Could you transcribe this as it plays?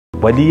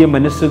വലിയ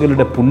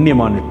മനസ്സുകളുടെ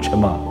പുണ്യമാണ്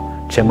ക്ഷമ.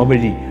 ക്ഷമ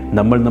വഴി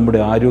നമ്മൾ നമ്മുടെ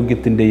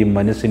ആരോഗ്യത്തിൻ്റെയും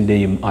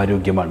മനസ്സിൻ്റെയും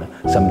ആരോഗ്യമാണ്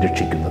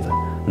സംരക്ഷിക്കുന്നത്.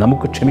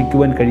 നമുക്ക്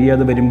ക്ഷമിക്കുവാൻ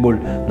കഴിയാതെ വരുമ്പോൾ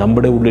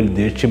നമ്മുടെ ഉള്ളിൽ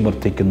ദേഷ്യം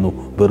വർദ്ധിക്കുന്നു,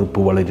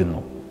 വെറുപ്പ് വളരുന്നു,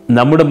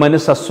 നമ്മുടെ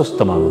മനസ്സ്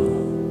അസ്വസ്ഥമാകുന്നു.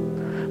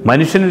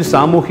 മനുഷ്യനൊരു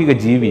സാമൂഹിക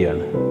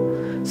ജീവിയാണ്.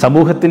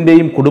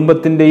 സമൂഹത്തിൻ്റെയും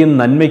കുടുംബത്തിൻ്റെയും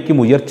നന്മയ്ക്കും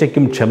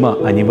ഉയർച്ചയ്ക്കും ക്ഷമ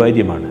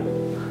അനിവാര്യമാണ്.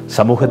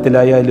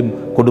 സമൂഹത്തിലായാലും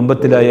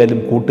കുടുംബത്തിലായാലും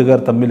കൂട്ടുകാർ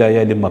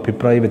തമ്മിലായാലും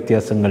അഭിപ്രായ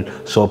വ്യത്യാസങ്ങൾ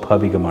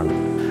സ്വാഭാവികമാണ്.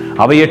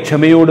 അവയെ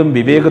ക്ഷമയോടും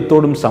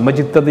വിവേകത്തോടും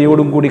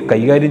സമചിത്തതയോടും കൂടി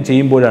കൈകാര്യം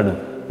ചെയ്യുമ്പോഴാണ്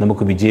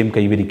നമുക്ക് വിജയം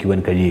കൈവരിക്കുവാൻ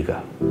കഴിയുക.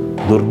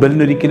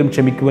 ദുർബലനൊരിക്കലും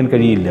ക്ഷമിക്കുവാൻ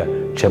കഴിയില്ല.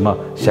 ക്ഷമ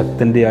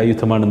ശക്തൻ്റെ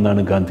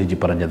ആയുധമാണെന്നാണ് ഗാന്ധിജി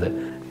പറഞ്ഞത്.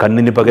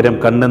 കണ്ണിന് പകരം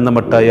കണ്ണെന്ന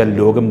മട്ടായാൽ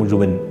ലോകം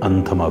മുഴുവൻ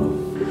അന്ധമാകും.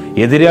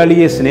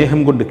 എതിരാളിയെ സ്നേഹം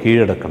കൊണ്ട്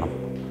കീഴടക്കണം.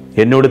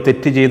 എന്നോട്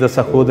തെറ്റ് ചെയ്ത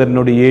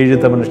സഹോദരനോട് 7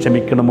 തവണ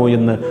ക്ഷമിക്കണമോ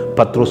എന്ന്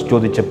പത്രോസ്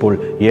ചോദിച്ചപ്പോൾ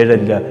 7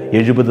 അല്ല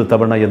 70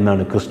 തവണ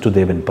എന്നാണ്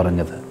ക്രിസ്തുദേവൻ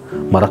പറഞ്ഞത്.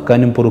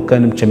 മറക്കാനും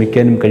പൊറുക്കാനും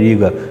ക്ഷമിക്കാനും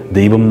കഴിയുക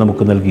ദൈവം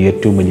നമുക്ക് നൽകിയ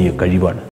ഏറ്റവും വലിയ കഴിവാണ്.